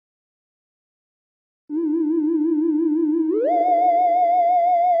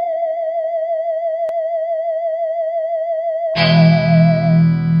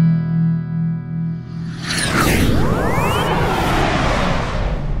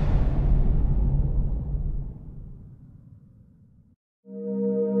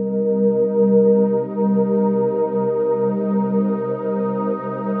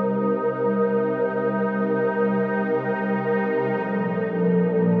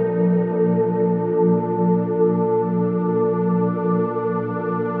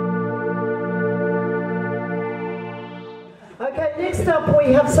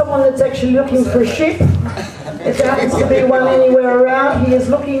we have someone that's actually looking for a ship. If there happens to be one anywhere around, he is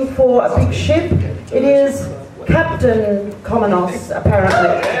looking for a big ship. It is Captain Komninos,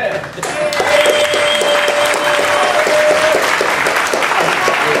 apparently.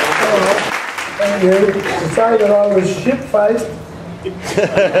 Thank you. To say that I was ship-faced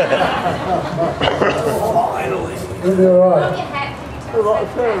will be alright.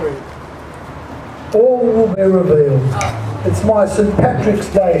 All will be revealed. It's my St. Patrick's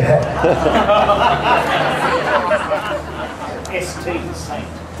Day hat.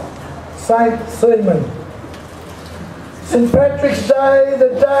 Saint Seamen. St. Patrick's Day, the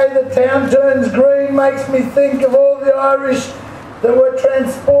day the town turns green, makes me think of all the Irish that were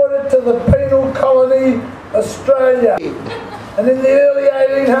transported to the penal colony Australia. And in the early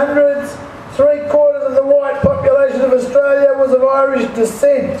 1800s, 3/4 of the white population of Australia was of Irish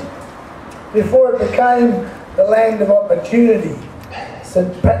descent before it became the land of opportunity.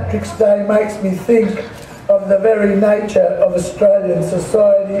 St. Patrick's Day makes me think of the very nature of Australian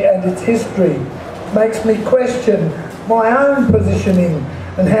society and its history. Makes me question my own positioning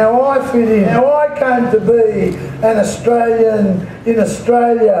and how I fit in, how I came to be an Australian in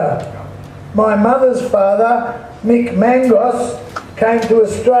Australia. My mother's father, Mick Mangos, came to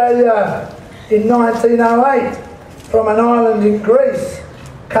Australia in 1908 from an island in Greece,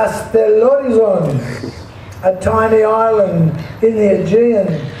 Castellorizon, a tiny island in the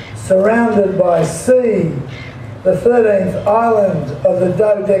Aegean surrounded by sea, the 13th island of the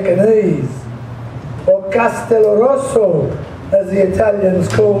Dodecanese, or Castellorosso, as the Italians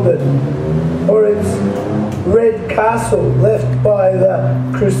called it, or its red castle left by the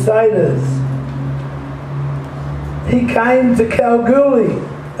Crusaders. He came to Kalgoorlie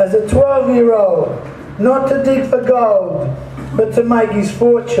as a 12-year-old, not to dig for gold, but to make his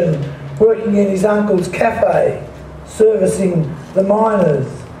fortune working in his uncle's cafe, servicing the miners.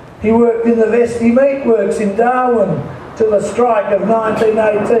 He worked in the Vesti Meatworks in Darwin till the strike of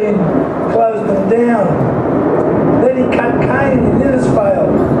 1918 closed them down. Then he cut cane in Innisfail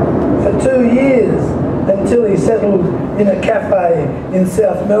for 2 years until he settled in a cafe in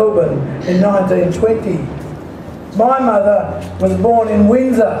South Melbourne in 1920. My mother was born in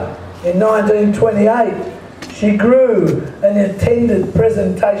Windsor in 1928. She grew and attended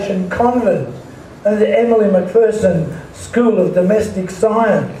Presentation Convent and the Emily Macpherson School of Domestic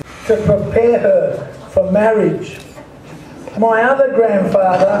Science to prepare her for marriage. My other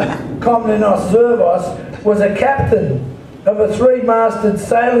grandfather, Komninos Zervos, was a captain of a 3-masted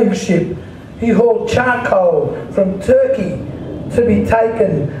sailing ship. He hauled charcoal from Turkey to be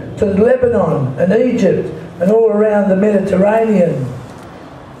taken to Lebanon and Egypt and all around the Mediterranean.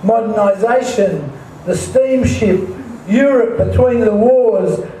 Modernisation, the steamship, Europe between the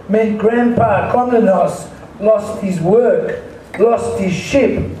wars meant Grandpa Komninos lost his work, lost his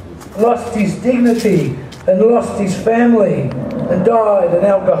ship, lost his dignity and lost his family and died an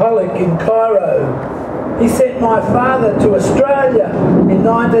alcoholic in Cairo. He sent my father to Australia in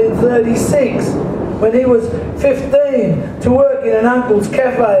 1936 when he was 15 to work in an uncle's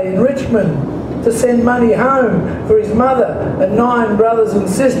cafe in Richmond to send money home for his mother and 9 brothers and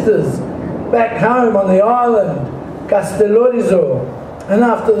sisters back home on the island, Castellorizo. And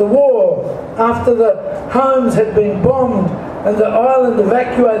after the war, after the homes had been bombed and the island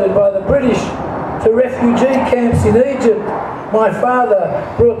evacuated by the British to refugee camps in Egypt, my father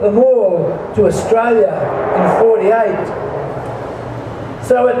brought them all to Australia in '48.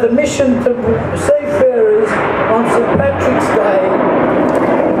 So at the mission to seafarers on St. Patrick's Day,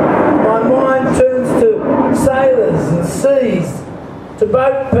 my mind turns to sailors and seas, to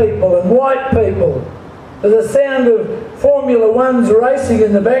boat people and white people, to the sound of Formula Ones racing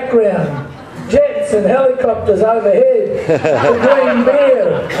in the background, jets and helicopters overhead, to green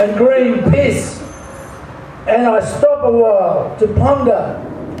beer and green piss. And I stop a while to ponder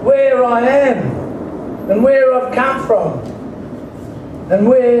where I am and where I've come from and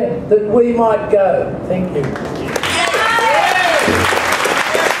where that we might go. Thank you.